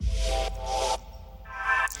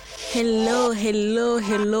Hello.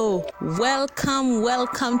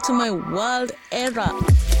 Welcome to my world era.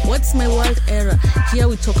 What's my world era? Here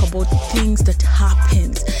we talk about things that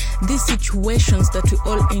happens, these situations that we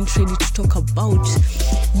all ain't ready to talk about.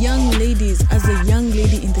 Young ladies, as a young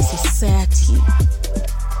lady in the society,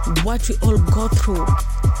 what we all go through,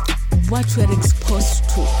 what we are exposed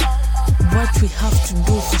to, what we have to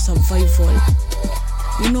do for survival.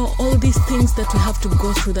 You know, all these things that we have to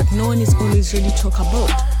go through that no one is always ready to talk about.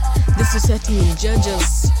 The society will judge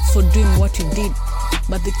us for doing what we did,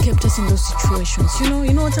 but they kept us in those situations.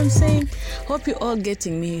 You know what I'm saying? Hope you're all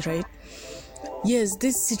getting me, right? Yes,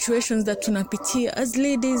 these situations that tunapitia as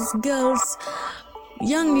ladies, girls,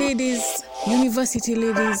 young ladies, university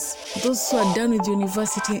ladies, those who are done with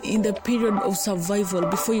university in the period of survival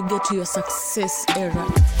before you get to your success era.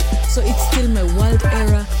 So it's still my world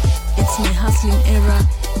era. It's my hustling era.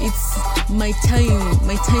 It's my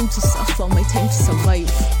time to suffer, my time to survive.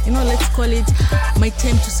 Let's call it my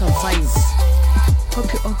time to survive. Hope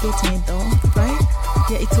you all get me though, right?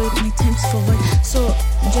 Yeah, it's my time to survive. So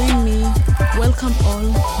join me, welcome all,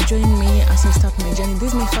 join me as I start my journey.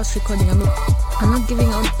 This is my first recording. I'm not giving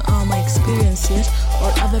out my experience yet or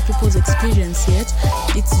other people's experience yet.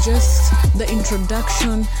 It's just the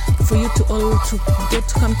introduction for you to all to get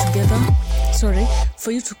to come together.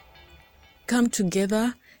 For you to come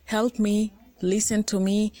together, help me, listen to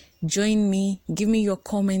me, join me, give me your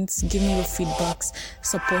comments, give me your feedbacks,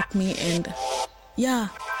 support me, and yeah,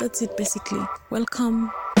 that's it basically.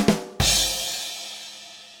 Welcome.